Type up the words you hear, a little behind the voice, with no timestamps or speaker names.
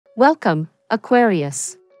Welcome,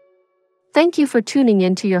 Aquarius. Thank you for tuning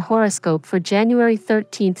in to your horoscope for January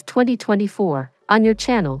 13th, 2024, on your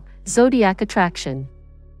channel, Zodiac Attraction.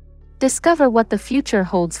 Discover what the future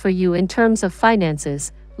holds for you in terms of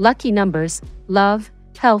finances, lucky numbers, love,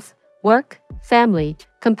 health, work, family,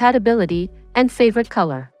 compatibility, and favorite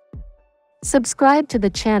color. Subscribe to the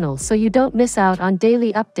channel so you don't miss out on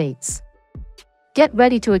daily updates. Get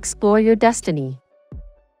ready to explore your destiny.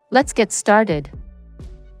 Let's get started.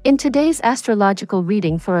 In today's astrological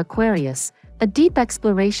reading for Aquarius, a deep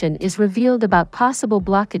exploration is revealed about possible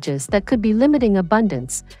blockages that could be limiting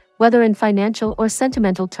abundance, whether in financial or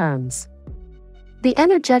sentimental terms. The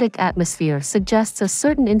energetic atmosphere suggests a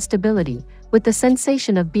certain instability, with the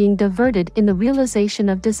sensation of being diverted in the realization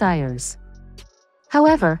of desires.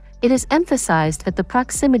 However, it is emphasized that the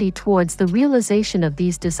proximity towards the realization of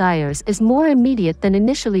these desires is more immediate than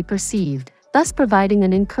initially perceived, thus providing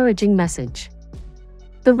an encouraging message.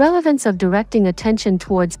 The relevance of directing attention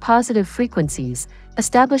towards positive frequencies,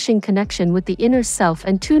 establishing connection with the inner self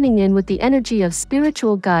and tuning in with the energy of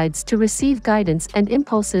spiritual guides to receive guidance and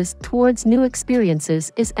impulses towards new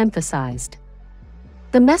experiences is emphasized.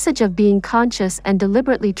 The message of being conscious and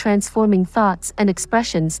deliberately transforming thoughts and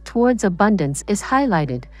expressions towards abundance is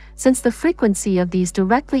highlighted, since the frequency of these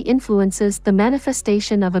directly influences the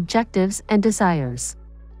manifestation of objectives and desires.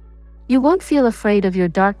 You won't feel afraid of your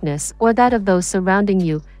darkness or that of those surrounding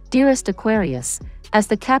you, dearest Aquarius, as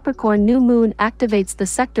the Capricorn new moon activates the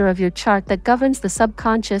sector of your chart that governs the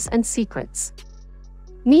subconscious and secrets.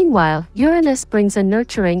 Meanwhile, Uranus brings a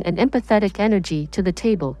nurturing and empathetic energy to the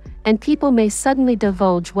table, and people may suddenly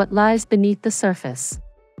divulge what lies beneath the surface.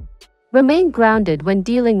 Remain grounded when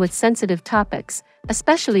dealing with sensitive topics,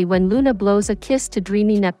 especially when Luna blows a kiss to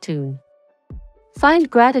dreamy Neptune. Find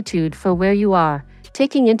gratitude for where you are,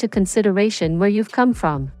 taking into consideration where you've come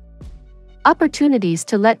from. Opportunities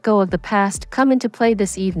to let go of the past come into play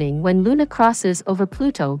this evening when Luna crosses over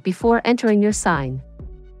Pluto before entering your sign.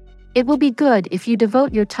 It will be good if you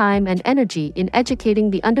devote your time and energy in educating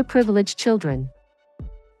the underprivileged children.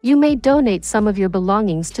 You may donate some of your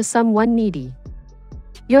belongings to someone needy.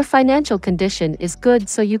 Your financial condition is good,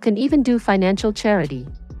 so you can even do financial charity.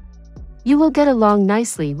 You will get along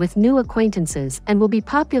nicely with new acquaintances and will be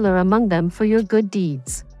popular among them for your good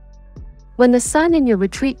deeds. When the sun in your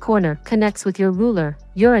retreat corner connects with your ruler,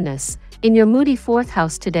 Uranus, in your moody fourth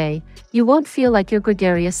house today, you won't feel like your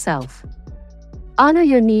gregarious self. Honor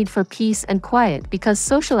your need for peace and quiet because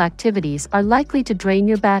social activities are likely to drain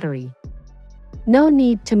your battery. No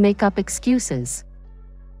need to make up excuses.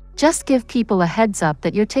 Just give people a heads up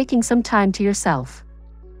that you're taking some time to yourself.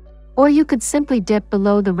 Or you could simply dip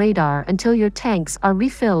below the radar until your tanks are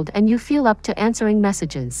refilled and you feel up to answering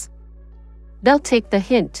messages. They'll take the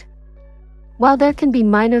hint. While there can be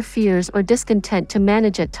minor fears or discontent to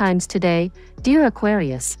manage at times today, dear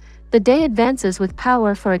Aquarius, the day advances with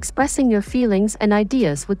power for expressing your feelings and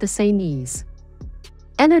ideas with the same ease.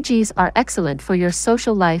 Energies are excellent for your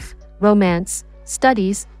social life, romance,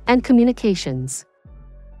 studies, and communications.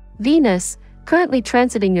 Venus, currently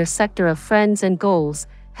transiting your sector of friends and goals,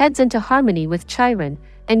 heads into harmony with Chiron,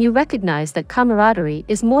 and you recognize that camaraderie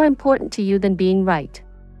is more important to you than being right.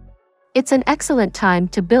 It's an excellent time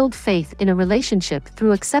to build faith in a relationship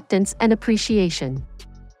through acceptance and appreciation.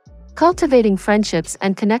 Cultivating friendships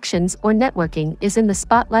and connections or networking is in the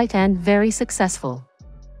spotlight and very successful.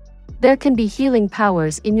 There can be healing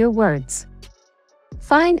powers in your words.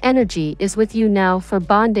 Fine energy is with you now for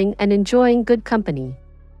bonding and enjoying good company.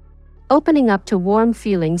 Opening up to warm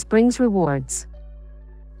feelings brings rewards.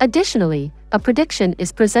 Additionally, a prediction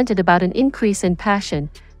is presented about an increase in passion,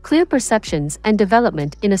 clear perceptions, and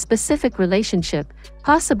development in a specific relationship,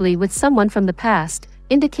 possibly with someone from the past,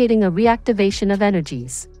 indicating a reactivation of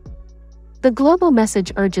energies. The global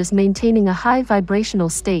message urges maintaining a high vibrational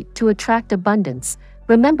state to attract abundance,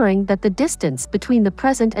 remembering that the distance between the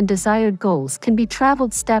present and desired goals can be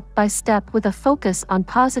traveled step by step with a focus on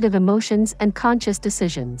positive emotions and conscious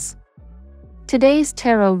decisions. Today's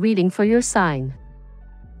tarot reading for your sign.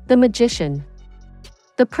 The Magician.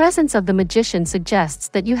 The presence of the Magician suggests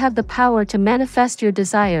that you have the power to manifest your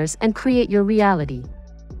desires and create your reality.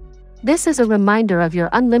 This is a reminder of your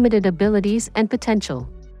unlimited abilities and potential.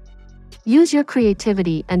 Use your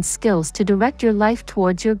creativity and skills to direct your life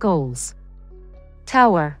towards your goals.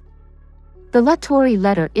 Tower. The Latori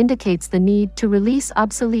letter indicates the need to release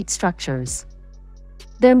obsolete structures.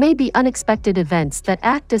 There may be unexpected events that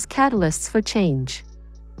act as catalysts for change.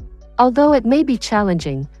 Although it may be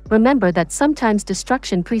challenging, remember that sometimes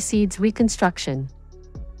destruction precedes reconstruction.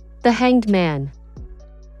 The Hanged Man.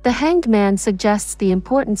 The Hanged Man suggests the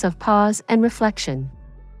importance of pause and reflection.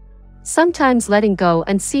 Sometimes letting go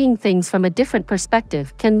and seeing things from a different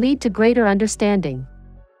perspective can lead to greater understanding.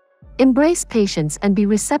 Embrace patience and be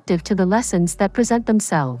receptive to the lessons that present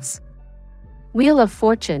themselves. Wheel of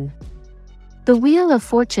Fortune. The Wheel of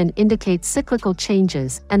Fortune indicates cyclical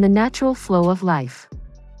changes and the natural flow of life.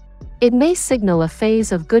 It may signal a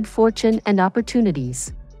phase of good fortune and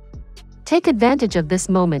opportunities. Take advantage of this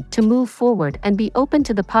moment to move forward and be open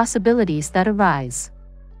to the possibilities that arise.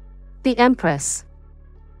 The Empress.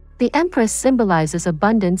 The Empress symbolizes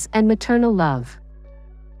abundance and maternal love.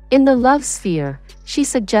 In the love sphere, she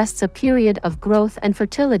suggests a period of growth and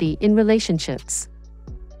fertility in relationships.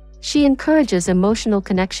 She encourages emotional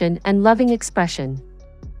connection and loving expression.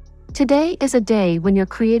 Today is a day when your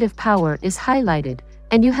creative power is highlighted,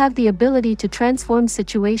 and you have the ability to transform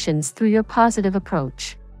situations through your positive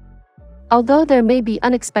approach. Although there may be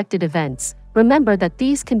unexpected events, remember that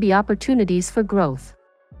these can be opportunities for growth.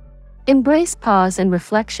 Embrace pause and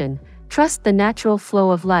reflection, trust the natural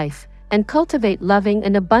flow of life, and cultivate loving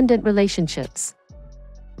and abundant relationships.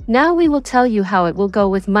 Now we will tell you how it will go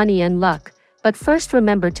with money and luck, but first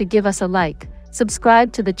remember to give us a like,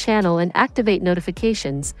 subscribe to the channel and activate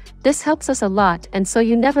notifications. This helps us a lot and so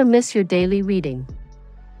you never miss your daily reading.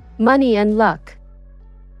 Money and luck.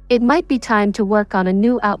 It might be time to work on a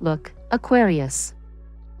new outlook, Aquarius.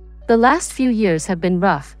 The last few years have been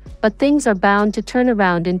rough, but things are bound to turn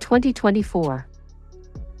around in 2024.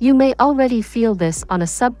 You may already feel this on a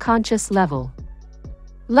subconscious level.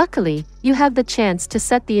 Luckily, you have the chance to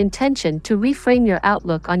set the intention to reframe your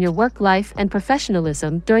outlook on your work life and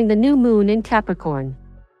professionalism during the new moon in Capricorn.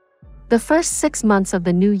 The first 6 months of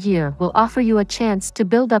the new year will offer you a chance to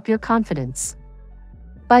build up your confidence.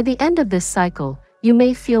 By the end of this cycle, you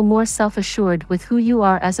may feel more self-assured with who you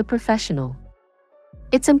are as a professional.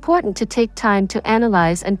 It's important to take time to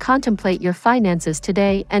analyze and contemplate your finances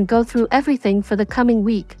today and go through everything for the coming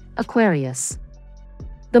week, Aquarius.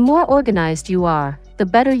 The more organized you are, the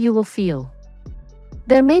better you will feel.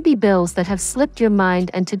 There may be bills that have slipped your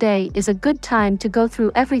mind, and today is a good time to go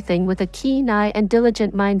through everything with a keen eye and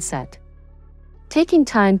diligent mindset. Taking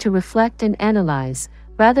time to reflect and analyze,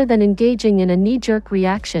 rather than engaging in a knee-jerk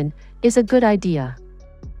reaction, is a good idea.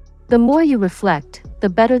 The more you reflect, the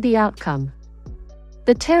better the outcome.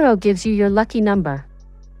 The tarot gives you your lucky number.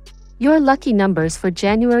 Your lucky numbers for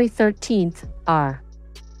January 13th are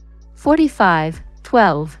 45,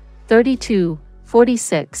 12, 32,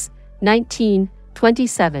 46, 19,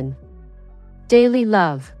 27. Daily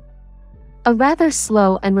love. A rather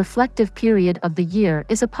slow and reflective period of the year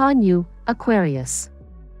is upon you, Aquarius.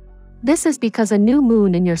 This is because a new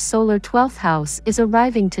moon in your solar 12th house is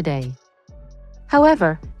arriving today.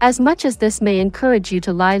 However, as much as this may encourage you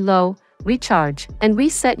to lie low, recharge, and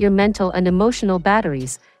reset your mental and emotional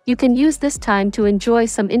batteries, you can use this time to enjoy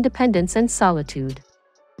some independence and solitude.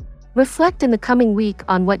 Reflect in the coming week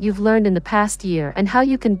on what you've learned in the past year and how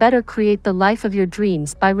you can better create the life of your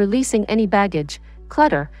dreams by releasing any baggage,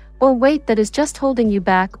 clutter, or weight that is just holding you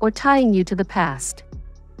back or tying you to the past.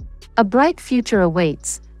 A bright future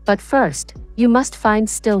awaits, but first, you must find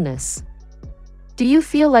stillness. Do you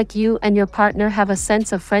feel like you and your partner have a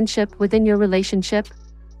sense of friendship within your relationship?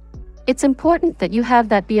 It's important that you have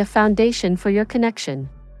that be a foundation for your connection.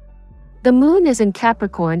 The moon is in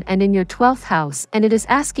Capricorn and in your 12th house, and it is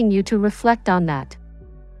asking you to reflect on that.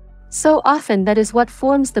 So often that is what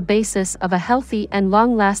forms the basis of a healthy and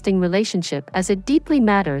long-lasting relationship, as it deeply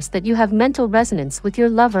matters that you have mental resonance with your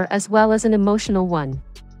lover as well as an emotional one.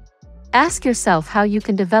 Ask yourself how you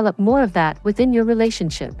can develop more of that within your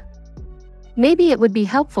relationship. Maybe it would be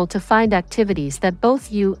helpful to find activities that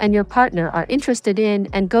both you and your partner are interested in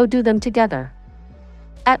and go do them together.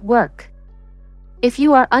 At work. If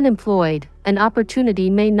you are unemployed, an opportunity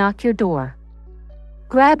may knock your door.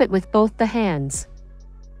 Grab it with both the hands.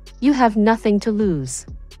 You have nothing to lose.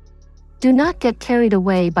 Do not get carried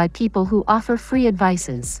away by people who offer free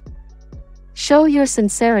advices. Show your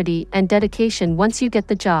sincerity and dedication once you get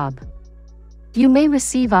the job. You may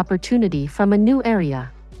receive opportunity from a new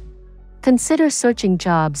area. Consider searching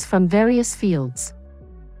jobs from various fields.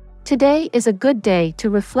 Today is a good day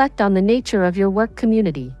to reflect on the nature of your work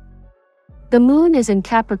community. The moon is in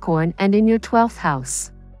Capricorn and in your 12th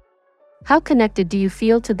house. How connected do you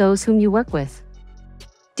feel to those whom you work with?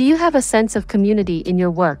 Do you have a sense of community in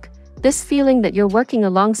your work, this feeling that you're working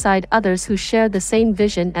alongside others who share the same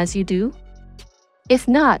vision as you do? If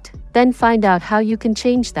not, then find out how you can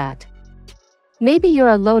change that. Maybe you're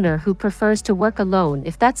a loner who prefers to work alone.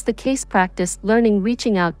 If that's the case, practice learning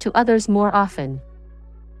reaching out to others more often.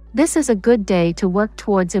 This is a good day to work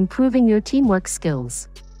towards improving your teamwork skills.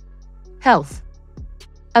 Health.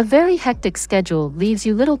 A very hectic schedule leaves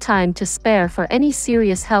you little time to spare for any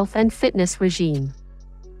serious health and fitness regime.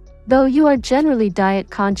 Though you are generally diet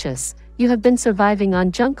conscious, you have been surviving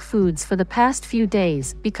on junk foods for the past few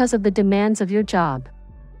days because of the demands of your job.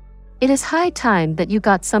 It is high time that you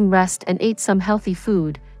got some rest and ate some healthy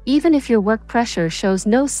food, even if your work pressure shows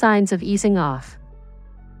no signs of easing off.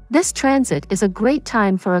 This transit is a great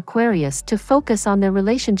time for Aquarius to focus on their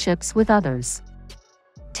relationships with others.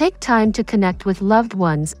 Take time to connect with loved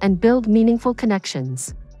ones and build meaningful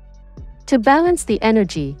connections. To balance the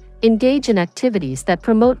energy, engage in activities that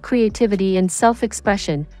promote creativity and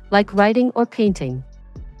self-expression, like writing or painting.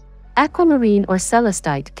 Aquamarine or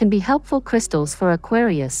celestite can be helpful crystals for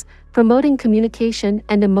Aquarius, promoting communication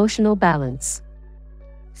and emotional balance.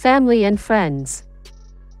 Family and friends.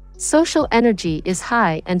 Social energy is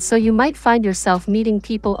high, and so you might find yourself meeting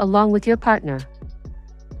people along with your partner.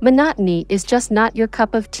 Monotony is just not your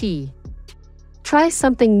cup of tea. Try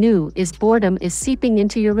something new as boredom is seeping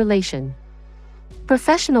into your relation.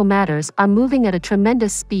 Professional matters are moving at a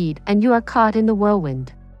tremendous speed and you are caught in the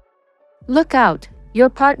whirlwind. Look out, your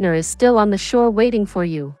partner is still on the shore waiting for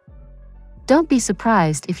you. Don't be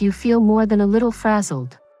surprised if you feel more than a little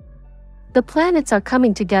frazzled. The planets are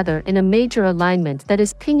coming together in a major alignment that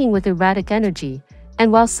is pinging with erratic energy,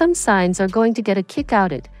 and while some signs are going to get a kick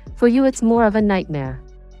out it, for you it's more of a nightmare.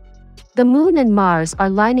 The Moon and Mars are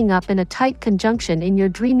lining up in a tight conjunction in your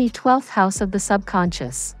dreamy 12th house of the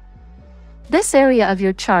subconscious. This area of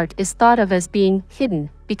your chart is thought of as being hidden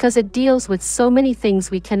because it deals with so many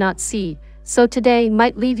things we cannot see, so today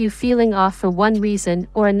might leave you feeling off for one reason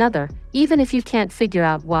or another, even if you can't figure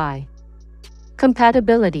out why.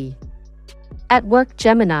 Compatibility. At work,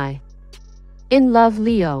 Gemini. In love,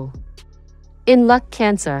 Leo. In luck,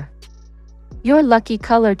 Cancer. Your lucky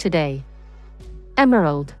color today: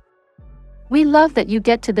 emerald. We love that you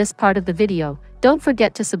get to this part of the video. Don't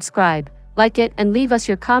forget to subscribe, like it, and leave us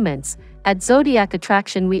your comments. At Zodiac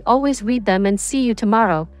Attraction, we always read them, and see you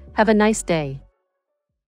tomorrow. Have a nice day.